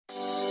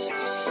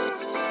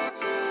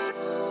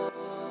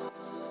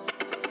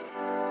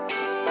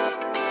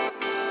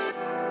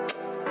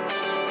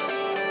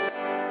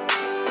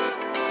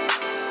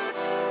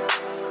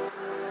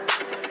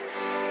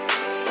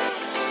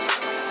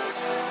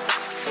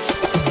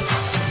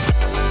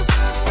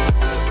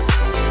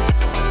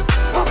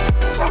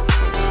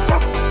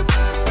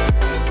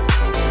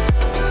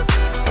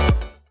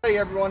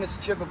everyone,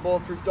 it's Chip at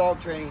Bulletproof Dog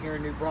Training here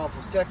in New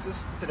Braunfels,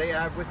 Texas. Today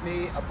I have with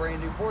me a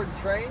brand new board and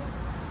train.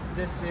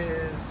 This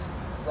is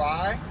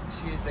Rhye.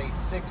 She is a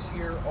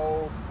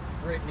 6-year-old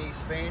Brittany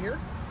Spaniel.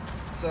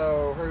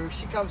 So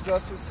she comes to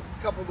us with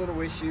a couple little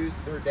issues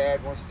that her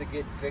dad wants to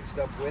get fixed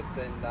up with,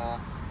 and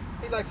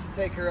he likes to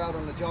take her out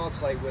on the job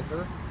site with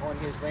her on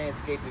his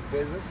landscaping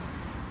business.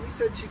 He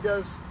said she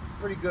does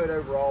pretty good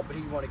overall, but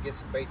he wanted to get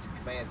some basic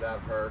commands out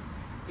of her.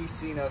 He's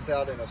seen us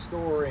out in a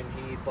store and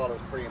he thought it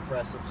was pretty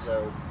impressive,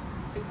 so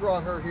he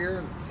brought her here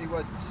and see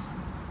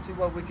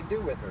what we could do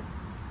with her.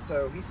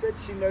 So he said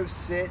she knows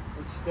sit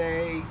and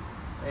stay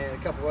and a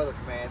couple other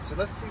commands. So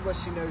let's see what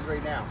she knows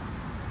right now.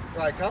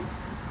 Rhye, come.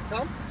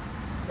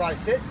 Rhye,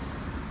 sit.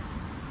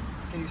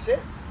 Can you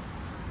sit?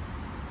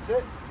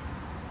 Sit.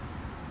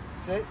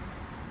 Sit.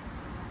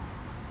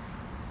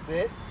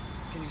 Sit.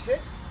 Can you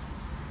sit?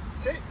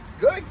 Sit.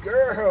 Good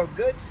girl.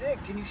 Good sit.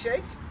 Can you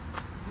shake?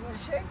 You want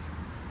to shake?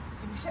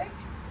 Can you shake?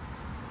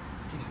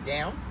 Can you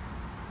down?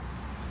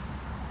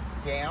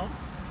 Down.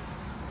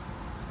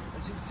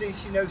 As you can see,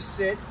 she knows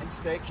sit and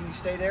stay. Can you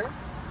stay there?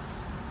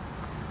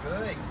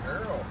 Good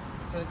girl.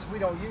 Since we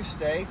don't use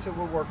stay, so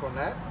we'll work on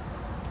that.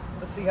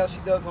 Let's see how she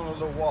does on a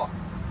little walk.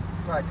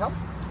 All right, come.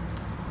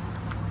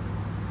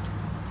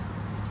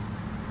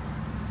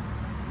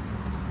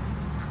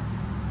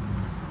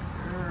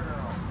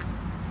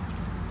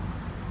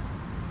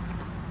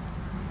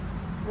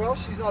 Well,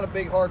 she's not a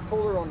big hard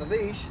puller on the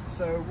leash,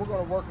 so we're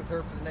going to work with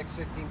her for the next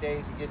 15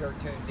 days and get her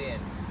tuned in.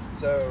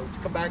 So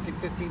come back in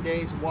 15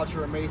 days and watch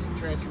her amazing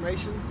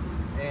transformation.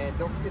 And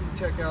don't forget to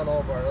check out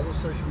all of our other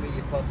social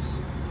media pups.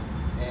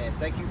 And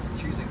thank you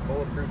for choosing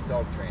Bulletproof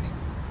Dog Training.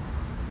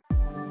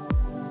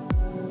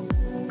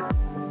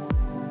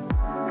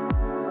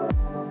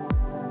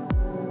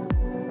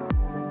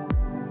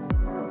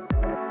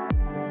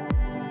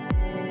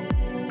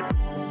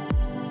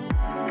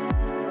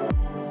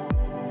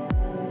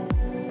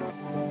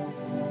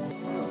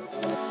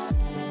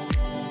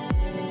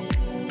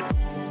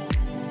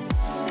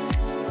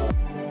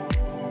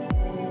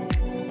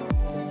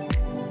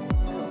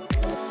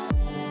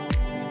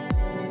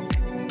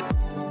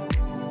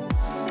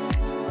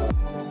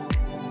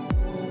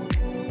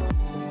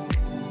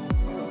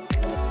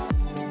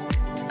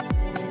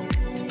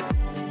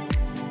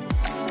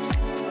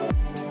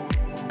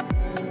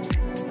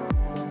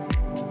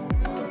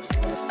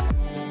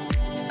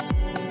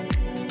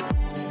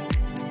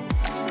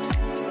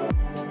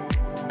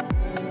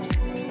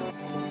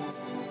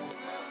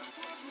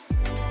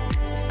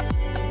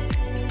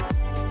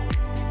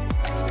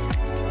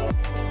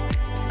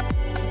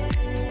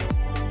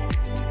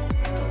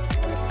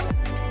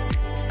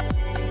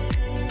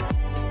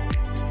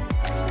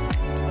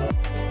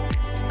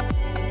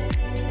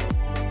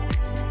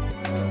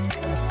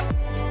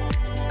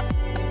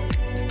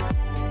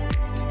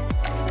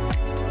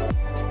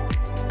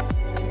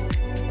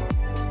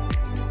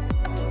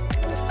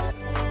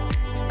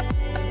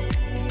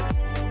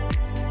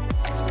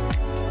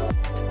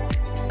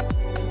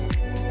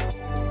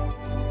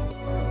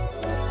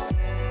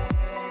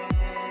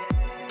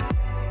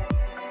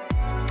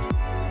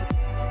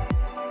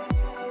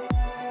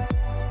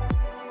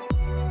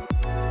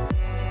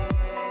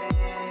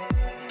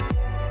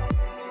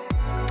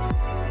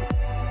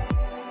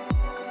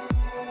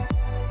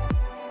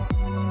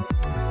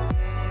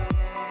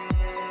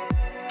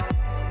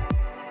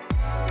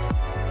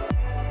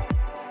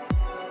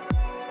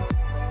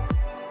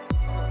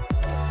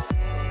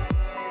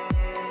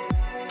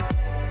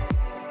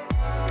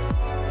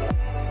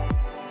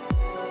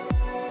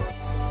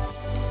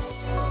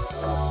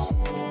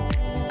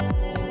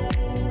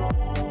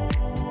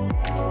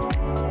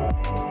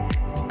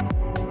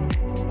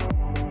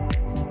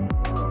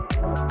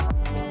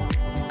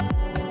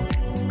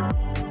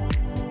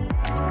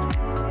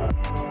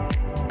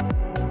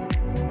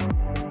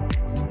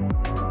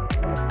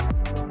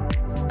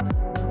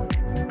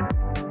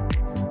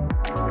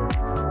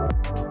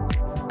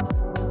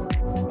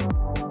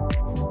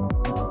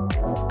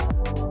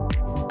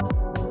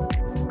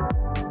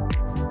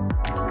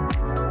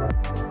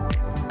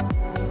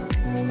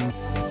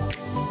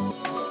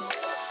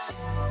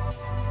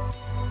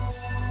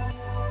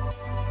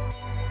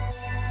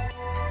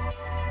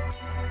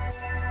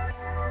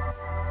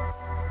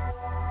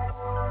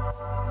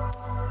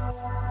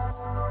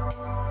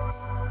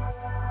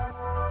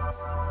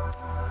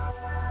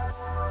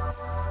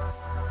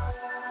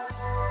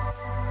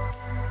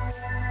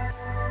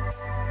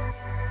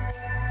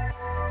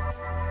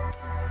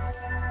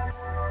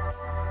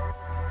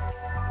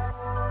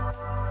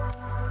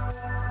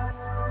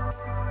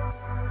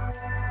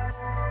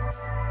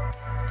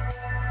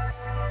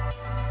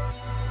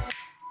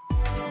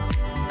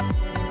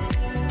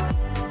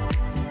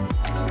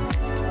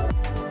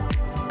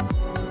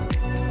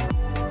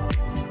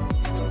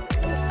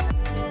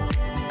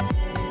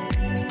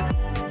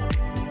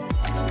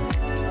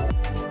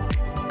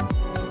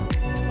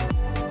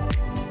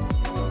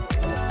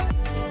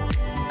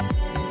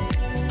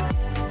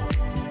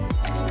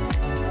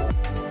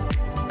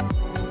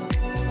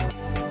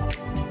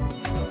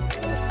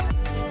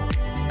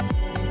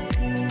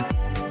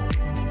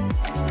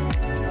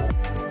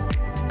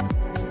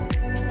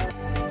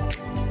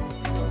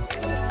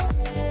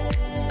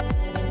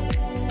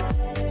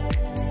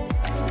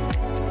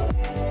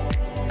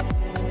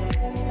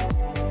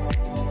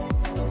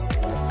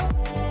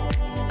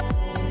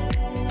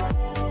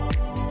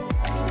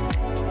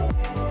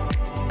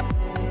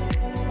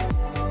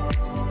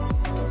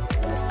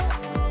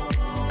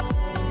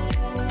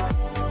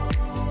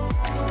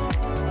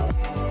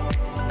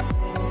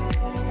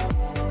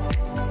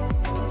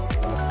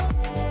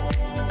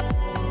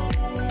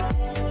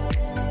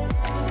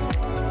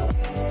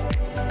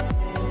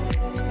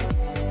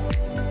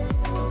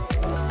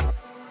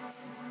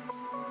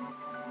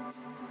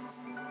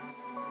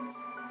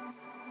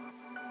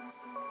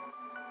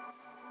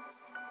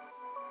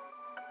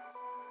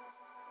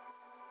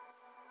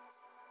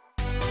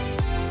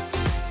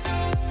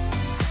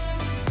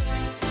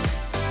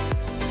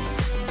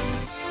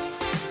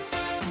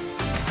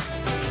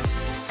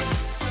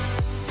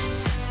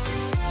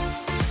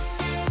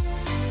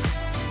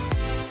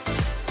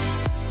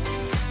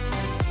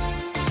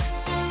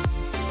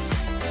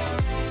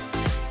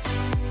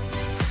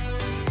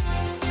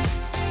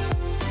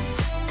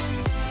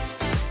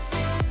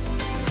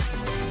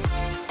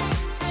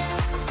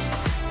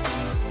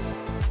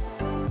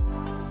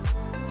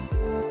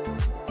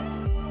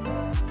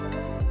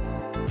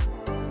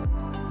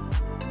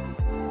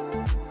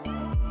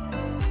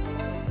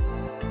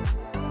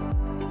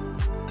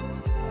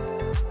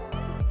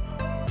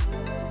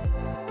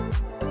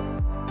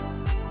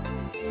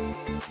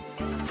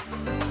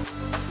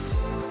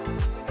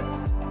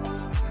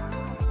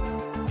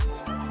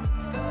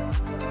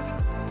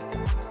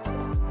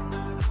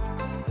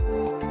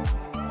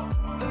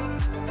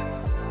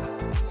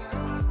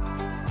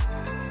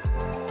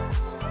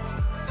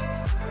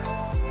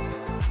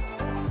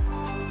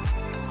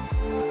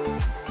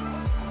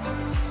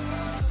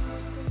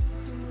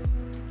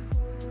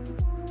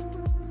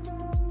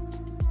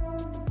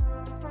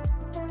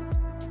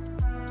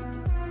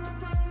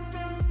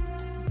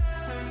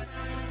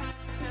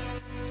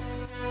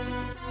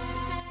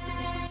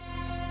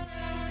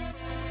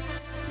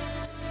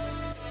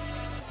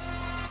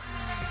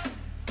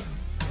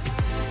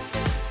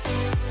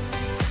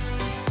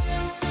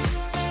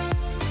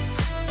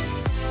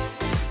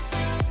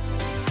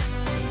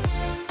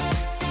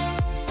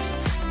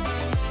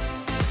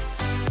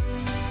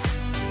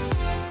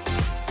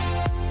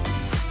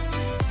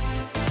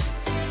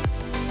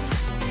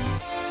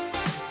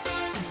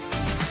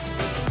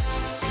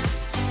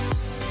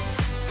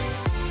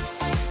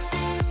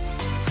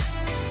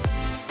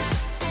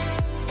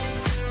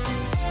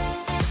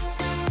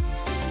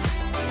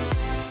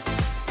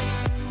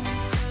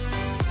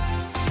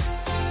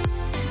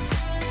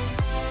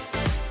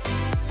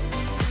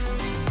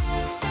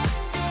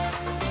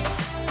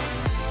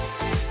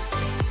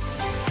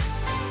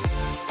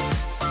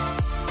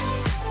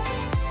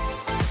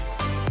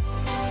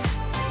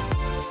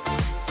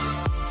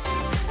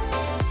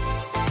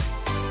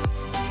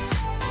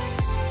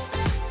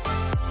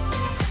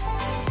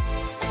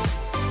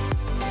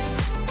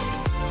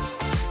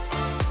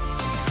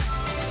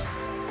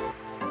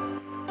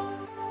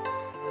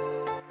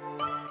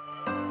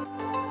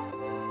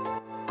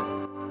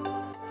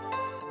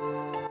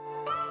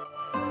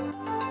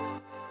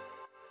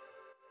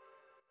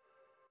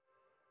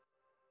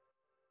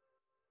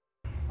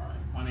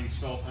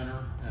 name's Felt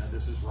Hunter.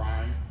 This is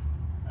Rhye.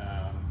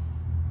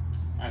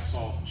 I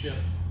saw Chip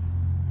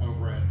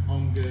over at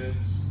Home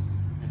Goods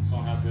and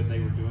saw how good they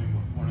were doing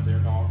with one of their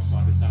dogs, so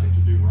I decided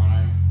to do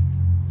Rhye,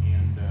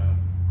 and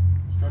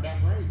it started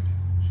out great.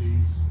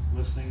 She's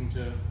listening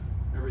to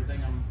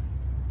everything I'm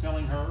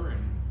telling her,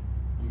 and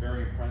I'm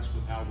very impressed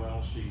with how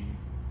well she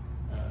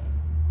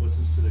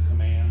listens to the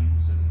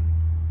commands, and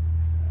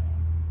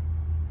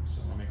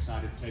so I'm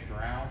excited to take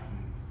her out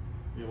and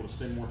be able to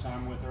spend more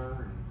time with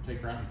her and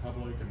take her out in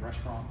public and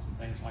restaurants and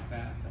things like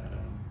that.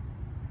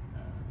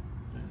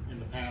 In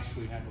the past,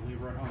 we had to leave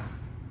her at home.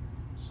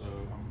 So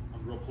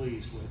I'm real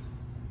pleased with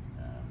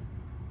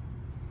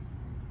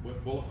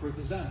what Bulletproof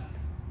has done.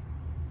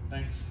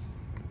 Thanks.